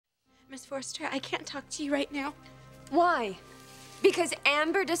Miss Forster, I can't talk to you right now. Why? Because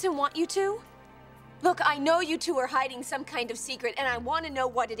Amber doesn't want you to? Look, I know you two are hiding some kind of secret, and I want to know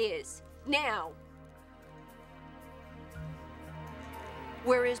what it is. Now.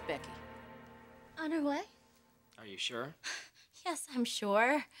 Where is Becky? On her way? Are you sure? Yes, I'm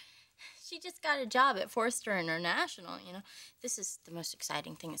sure. She just got a job at Forster International, you know. This is the most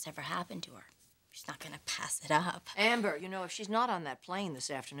exciting thing that's ever happened to her. She's not gonna pass it up. Amber, you know, if she's not on that plane this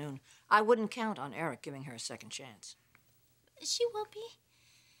afternoon, I wouldn't count on Eric giving her a second chance. She will be.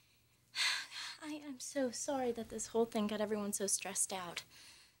 I am so sorry that this whole thing got everyone so stressed out.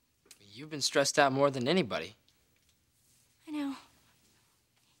 You've been stressed out more than anybody. I know.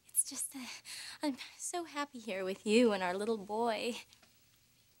 It's just that I'm so happy here with you and our little boy.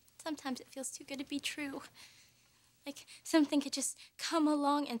 Sometimes it feels too good to be true. Like something could just come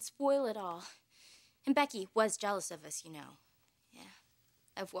along and spoil it all. And Becky was jealous of us, you know. Yeah,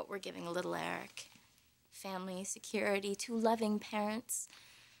 of what we're giving little Eric. Family, security, 2 loving parents.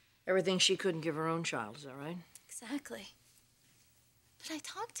 Everything she couldn't give her own child, is that right? Exactly. But I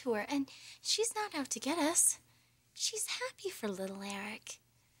talked to her, and she's not out to get us. She's happy for little Eric.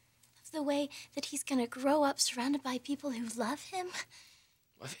 Of the way that he's gonna grow up surrounded by people who love him.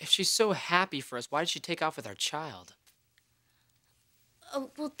 If she's so happy for us, why did she take off with our child? Oh,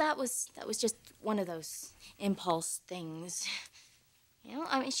 well, that was just one of those impulse things. You know,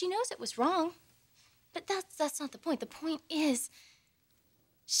 I mean, she knows it was wrong. But that's not the point. The point is,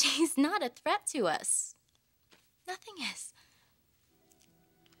 she's not a threat to us. Nothing is.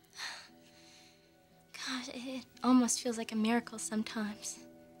 God, it almost feels like a miracle sometimes.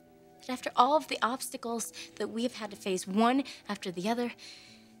 That after all of the obstacles that we've had to face, one after the other,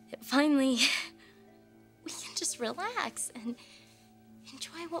 that finally we can just relax and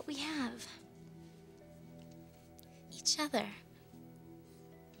enjoy what we have. Each other.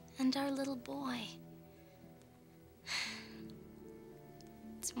 And our little boy.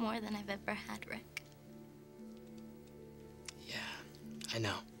 It's more than I've ever had, Rick. Yeah, I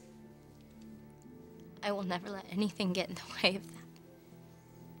know. I will never let anything get in the way of that.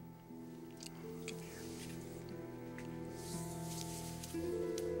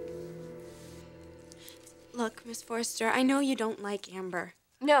 Look, Miss Forster, I know you don't like Amber.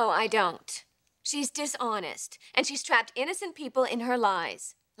 No, I don't. She's dishonest, and she's trapped innocent people in her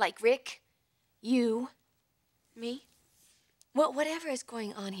lies. Like Rick, you. Me? Well, whatever is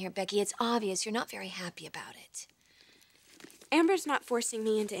going on here, Becky, it's obvious you're not very happy about it. Amber's not forcing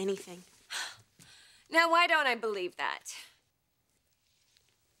me into anything. Now, why don't I believe that?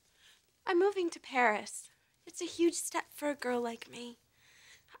 I'm moving to Paris. It's a huge step for a girl like me.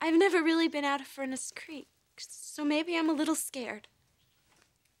 I've never really been out of Furnace Creek, so maybe I'm a little scared.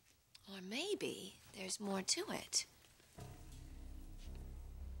 Or maybe there's more to it.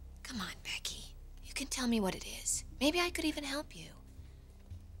 Come on, Becky. You can tell me what it is. Maybe I could even help you.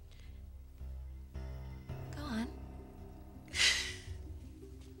 Go on.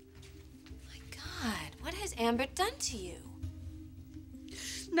 My God, what has Amber done to you?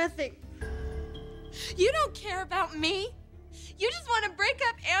 Nothing. You don't care about me. You just want to break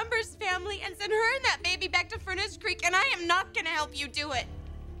up Amber's family and send her and that baby back to Furnace Creek, and I am not going to help you do it.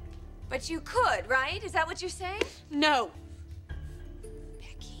 But you could, right? Is that what you're saying? No.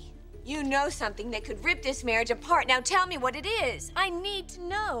 Becky, you know something that could rip this marriage apart. Now tell me what it is. I need to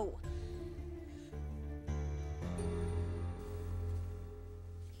know.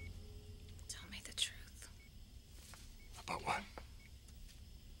 Tell me the truth. About what?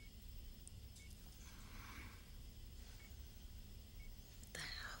 The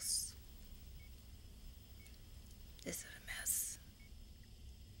house. Is it a mess?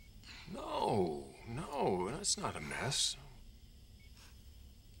 No, that's not a mess.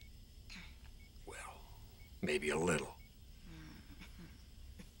 Well, maybe a little.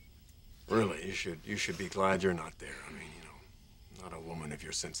 Really, you should be glad you're not there. I mean, you know, not a woman of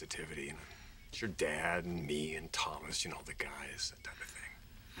your sensitivity. You know, it's your dad and me and Thomas, you know, the guys, that type of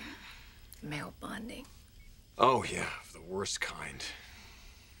thing. Male bonding. Oh, yeah, the worst kind.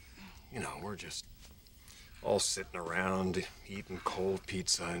 You know, we're just all sitting around, eating cold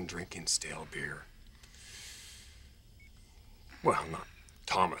pizza and drinking stale beer. Well, not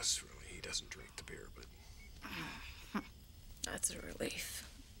Thomas, really. He doesn't drink the beer, but... That's a relief.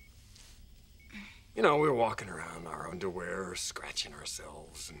 You know, we're walking around in our underwear, scratching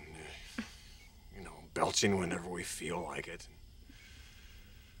ourselves and, you know, belching whenever we feel like it.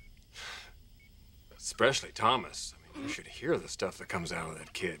 Especially Thomas. I mean, you should hear the stuff that comes out of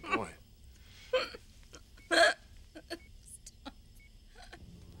that kid, boy.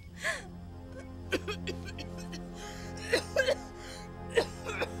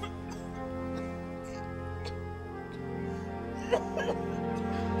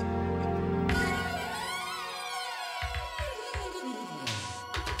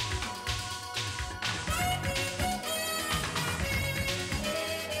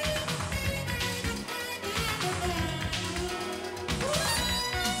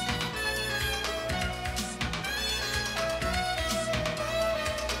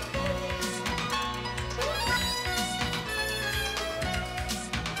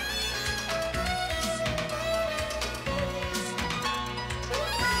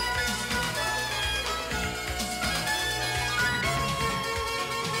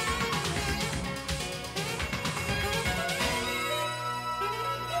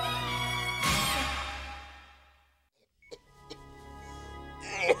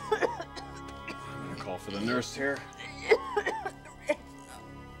 for the nurse here?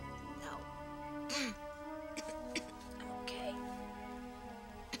 Okay.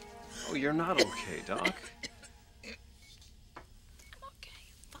 Oh, you're not okay, Doc. I'm okay.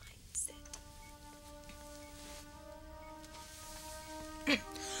 I'm fine. Sit.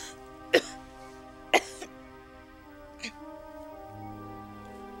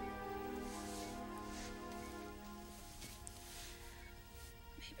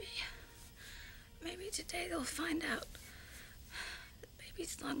 Maybe today they'll find out the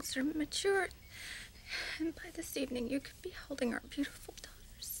baby's lungs are mature, and by this evening you could be holding our beautiful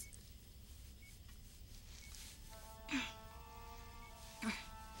daughters. You'll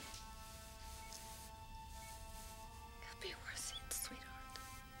be worth it, sweetheart.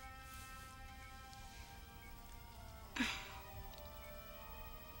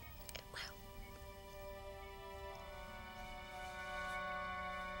 It will.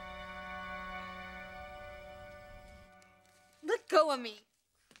 Let go of me.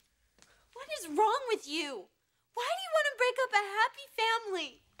 What is wrong with you? Why do you want to break up a happy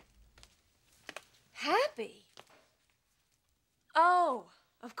family? Happy? Oh,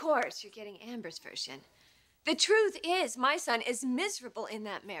 of course, you're getting Amber's version. The truth is, my son is miserable in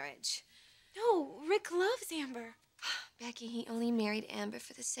that marriage. No, Rick loves Amber. Becky, he only married Amber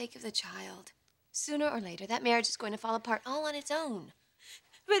for the sake of the child. Sooner or later, that marriage is going to fall apart all on its own.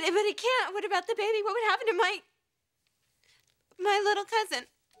 But it can't. What about the baby? What would happen to my little cousin?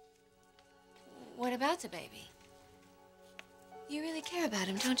 What about the baby? You really care about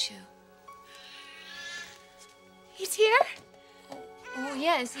him, don't you? He's here? Oh,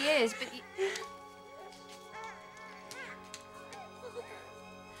 yes, he is, but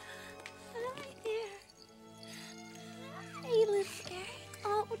Hi there. Hey, little Eric.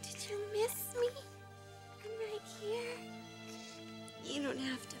 Oh, did you miss me? I'm right here. You don't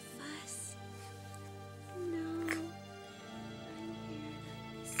have to fuss. No. I'm here to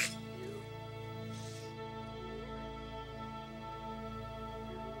miss you.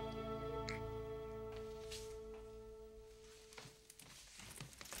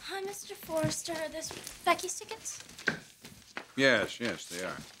 Hi, Mr. Forrester. Are this Becky's tickets? Yes, they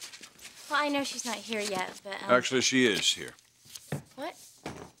are. Well, I know she's not here yet, but Actually, she is here. what?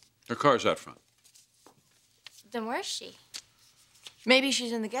 Her car's out front. Then where's she? Maybe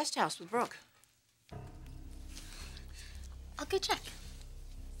she's in the guest house with Brooke. I'll go check.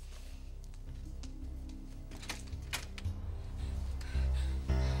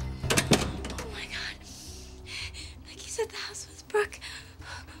 Oh my God! Becky's at the house with Brooke.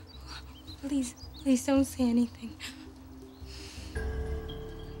 Please don't say anything.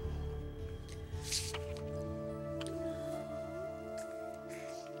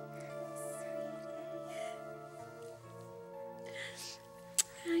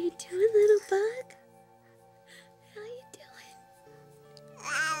 How you doing, little bug? How you doing?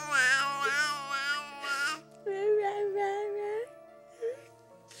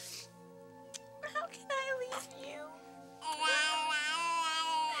 How can I leave you?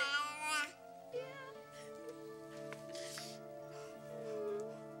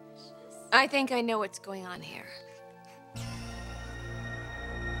 I think I know what's going on here.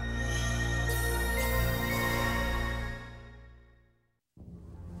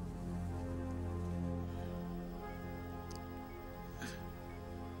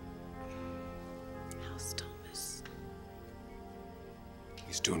 How's Thomas?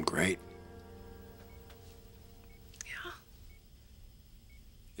 He's doing great. Yeah.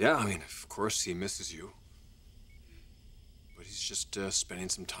 Yeah, I mean, of course he misses you. But he's just spending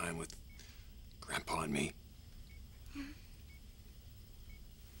some time with Grandpa and me.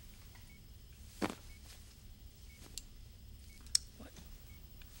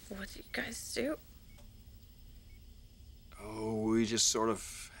 What do you guys do? Oh, we just sort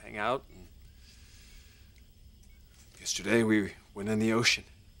of hang out. And yesterday we went in the ocean.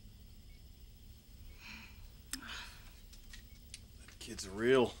 That kid's a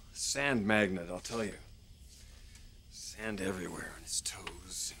real sand magnet, I'll tell you. Sand everywhere on his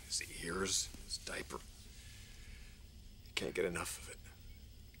toes, in his ears, in his diaper. You can't get enough of it.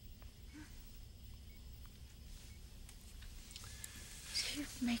 Did you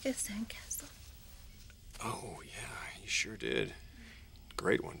make a sandcastle? Oh, yeah, you sure did.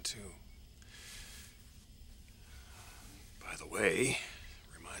 Great one, too. By the way,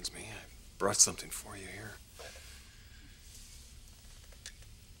 reminds me, I brought something for you here.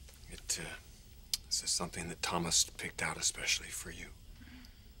 This is something that Thomas picked out especially for you.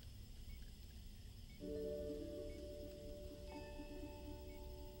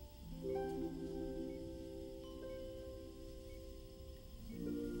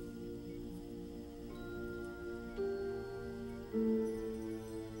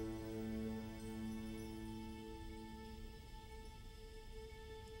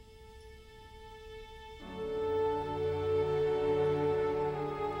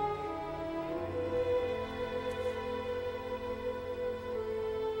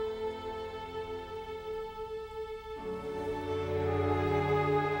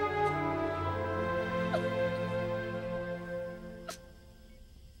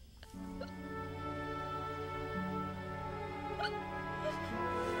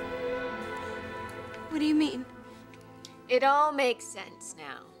 It all makes sense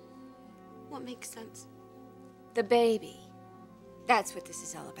now. What makes sense? The baby. That's what this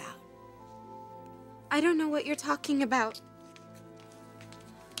is all about. I don't know what you're talking about.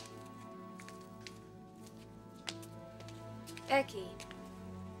 Becky,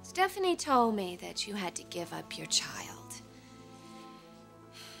 Stephanie told me that you had to give up your child.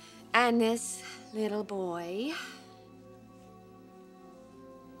 And this little boy,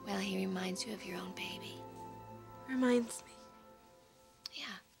 well, he reminds you of your own baby. Reminds me.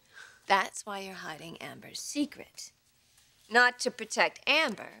 Yeah. That's why you're hiding Amber's secret. Not to protect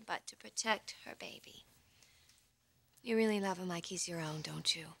Amber, but to protect her baby. You really love him like he's your own,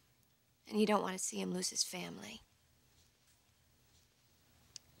 don't you? And you don't want to see him lose his family.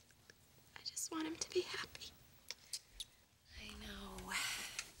 I just want him to be happy. I know.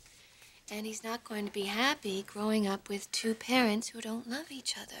 And he's not going to be happy growing up with two parents who don't love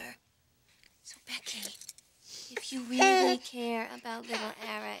each other. So, Becky, if you really care about little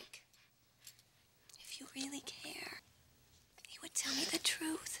Eric, if you really care, you would tell me the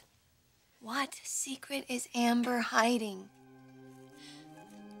truth. What secret is Amber hiding?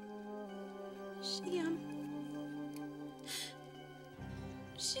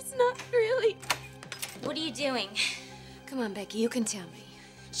 She's not really. What are you doing? Come on, Becky, you can tell me.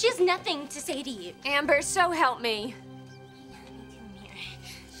 She has nothing to say to you. Amber, so help me. Come here.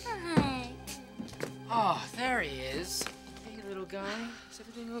 Hi. Oh, there he is. Hey, little guy. Is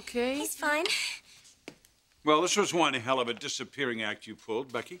everything okay? He's fine. Well, this was one hell of a disappearing act you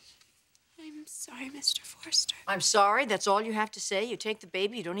pulled, Becky. I'm sorry, Mr. Forster. I'm sorry, that's all you have to say? You take the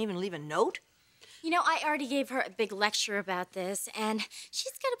baby, you don't even leave a note? You know, I already gave her a big lecture about this, and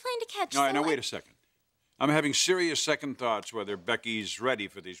she's got a plane to catch. All right, so now wait a second. I'm having serious second thoughts whether Becky's ready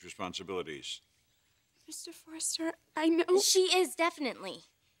for these responsibilities. Mr. Forster, I know. She is definitely.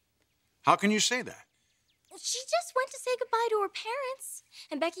 How can you say that? She just went to say goodbye to her parents.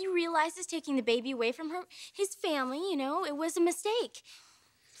 And Becky realizes taking the baby away from his family, you know, it was a mistake.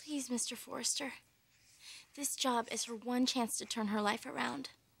 Please, Mr. Forster. This job is her one chance to turn her life around.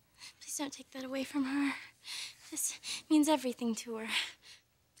 Please don't take that away from her. This means everything to her.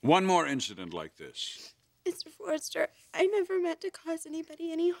 One more incident like this. Mr. Forster, I never meant to cause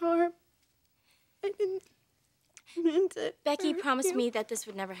anybody any harm. I didn't mean to. Becky hurt promised you. me that this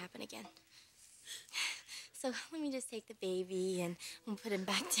would never happen again. So let me just take the baby and we'll put him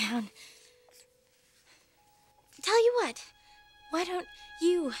back down. Tell you what, why don't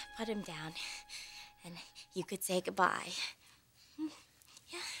you put him down and you could say goodbye.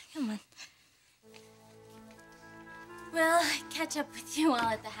 Yeah, come on. We'll catch up with you all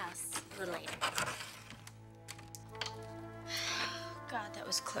at the house a little later. God, that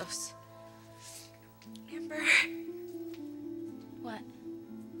was close. Amber. What?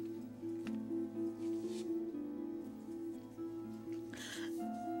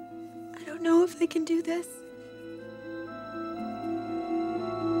 I don't know if I can do this.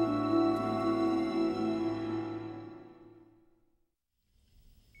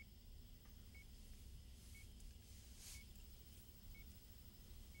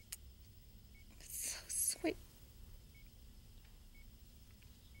 It's so sweet.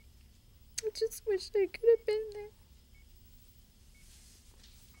 I just wish I could have been there.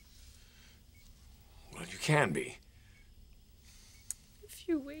 Well, you can be. A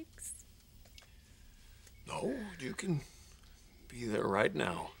few weeks. No, you can be there right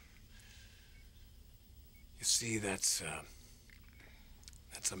now. You see, that's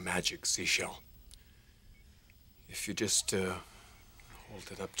a magic seashell. If you just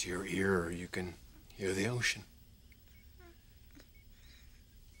hold it up to your ear, you can hear the ocean.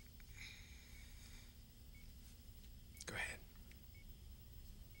 Go ahead.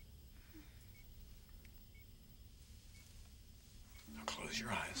 Now close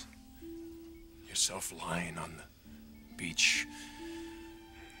your eyes. Yourself lying on the beach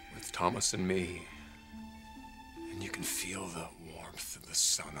with Thomas and me, and you can feel the warmth of the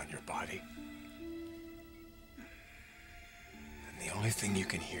sun on your body. And the only thing you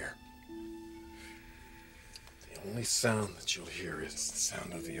can hear, the only sound that you'll hear is the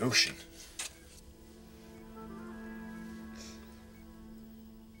sound of the ocean.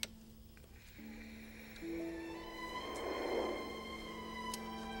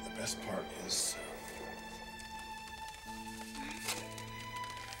 The best part is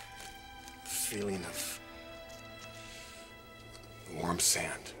the feeling of the warm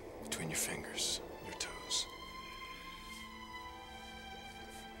sand between your fingers and your toes.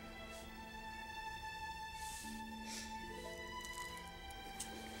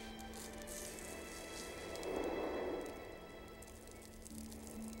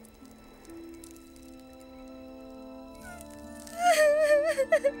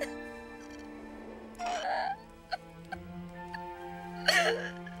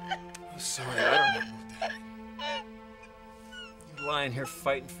 lying here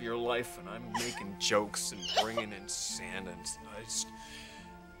fighting for your life, and I'm making jokes and bringing in sand, and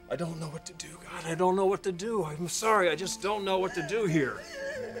I don't know what to do, God. I don't know what to do. I'm sorry, I just don't know what to do here.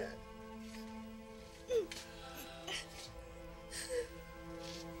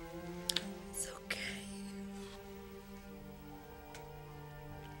 It's okay.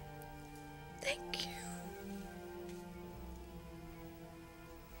 Thank you.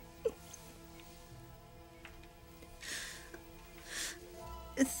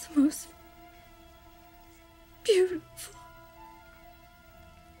 It's the most beautiful,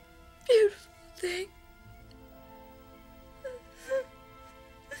 beautiful thing.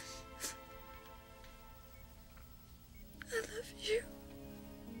 I love you.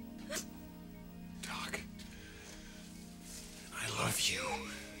 Doc, I love you.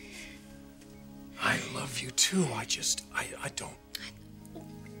 I love you too. I don't.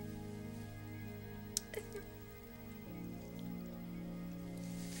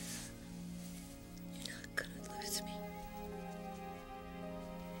 You're not gonna lose me.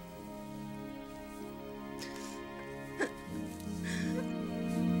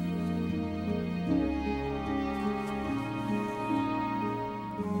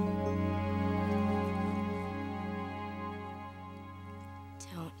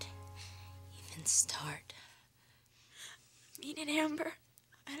 Don't even start. Me and Amber,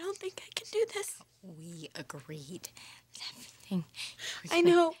 I don't think I can do this. We agreed that everything. I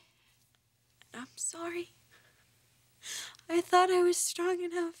know. I'm sorry. I thought I was strong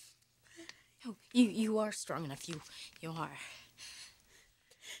enough. Oh, you are strong enough. You are.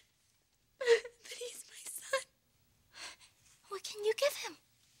 But he's my son. What can you give him?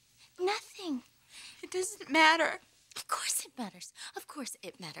 Nothing. It doesn't matter. Of course it matters. Of course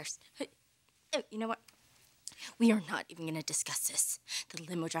it matters. Oh, you know what? We are not even going to discuss this. The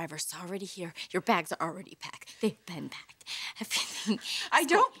limo driver's already here. Your bags are already packed. They've been packed. Everything. I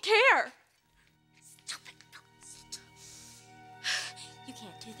don't care. Stop it. No, stop. You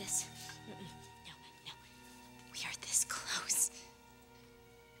can't do this. No. We are this close.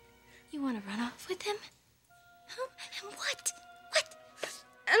 You want to run off with him? Huh? And what? What?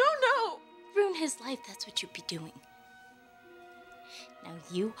 I don't know. Ruin his life. That's what you'd be doing. Now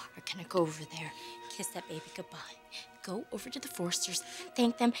you are gonna go over there, kiss that baby goodbye. Go over to the Forsters,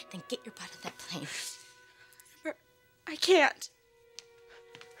 thank them, then get your butt on that plane. I can't.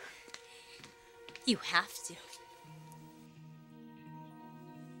 You have to.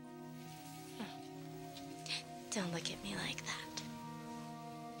 Don't look at me like that.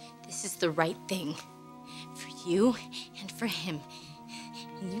 This is the right thing for you and for him.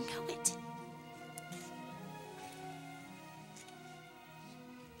 And you know it.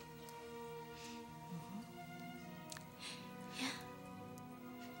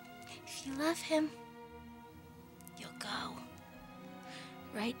 If you love him, you'll go.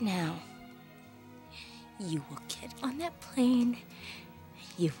 Right now, you will get on that plane,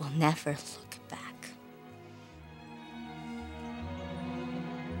 and you will never look